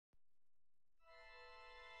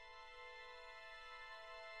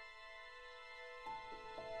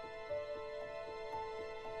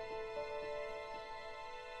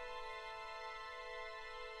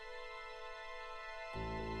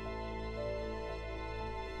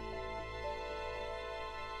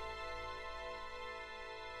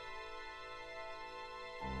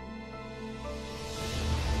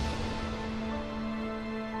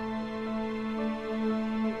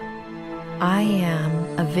I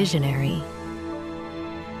am a visionary.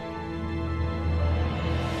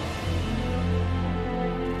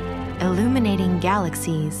 Illuminating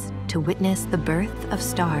galaxies to witness the birth of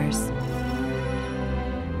stars.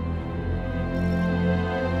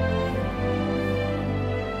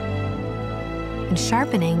 And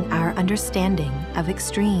sharpening our understanding of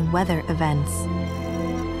extreme weather events.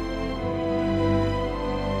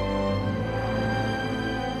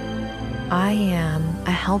 I am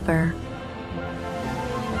a helper,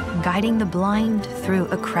 guiding the blind through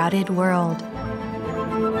a crowded world.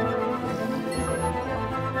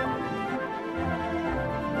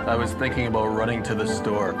 I was thinking about running to the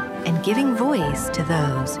store. And giving voice to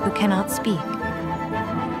those who cannot speak.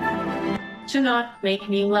 Do not make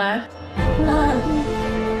me laugh.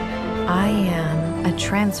 I am a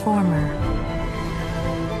transformer,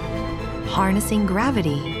 harnessing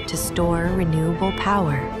gravity to store renewable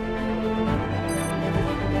power.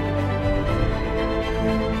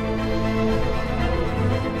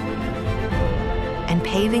 And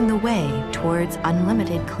paving the way towards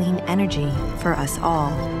unlimited clean energy for us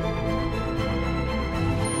all.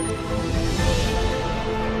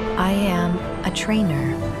 I am a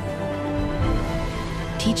trainer,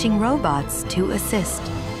 teaching robots to assist,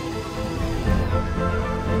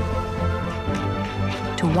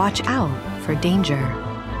 to watch out for danger,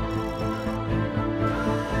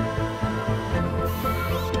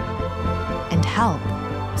 and help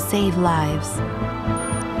save lives.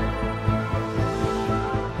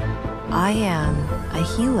 I am a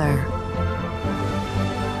healer,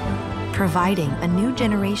 providing a new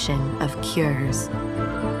generation of cures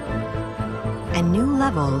and new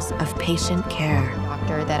levels of patient care.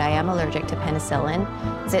 Doctor, that I am allergic to penicillin.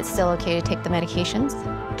 Is it still okay to take the medications?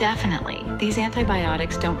 Definitely. These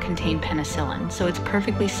antibiotics don't contain penicillin, so it's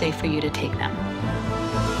perfectly safe for you to take them.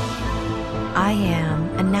 I am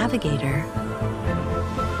a navigator,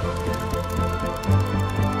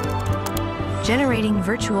 generating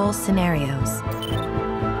virtual scenarios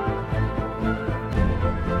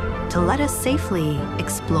to let us safely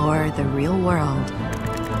explore the real world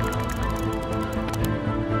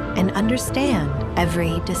and understand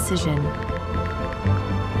every decision.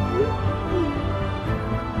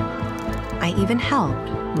 I even helped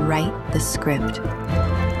write the script.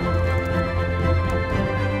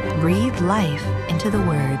 Breathe life into the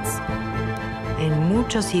words en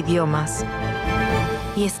muchos idiomas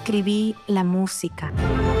y escribí la música.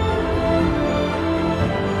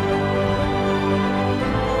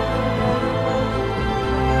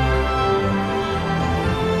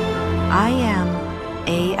 I am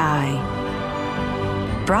AI,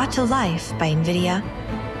 brought to life by NVIDIA,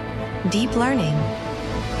 deep learning,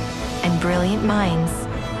 and brilliant minds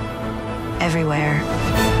everywhere.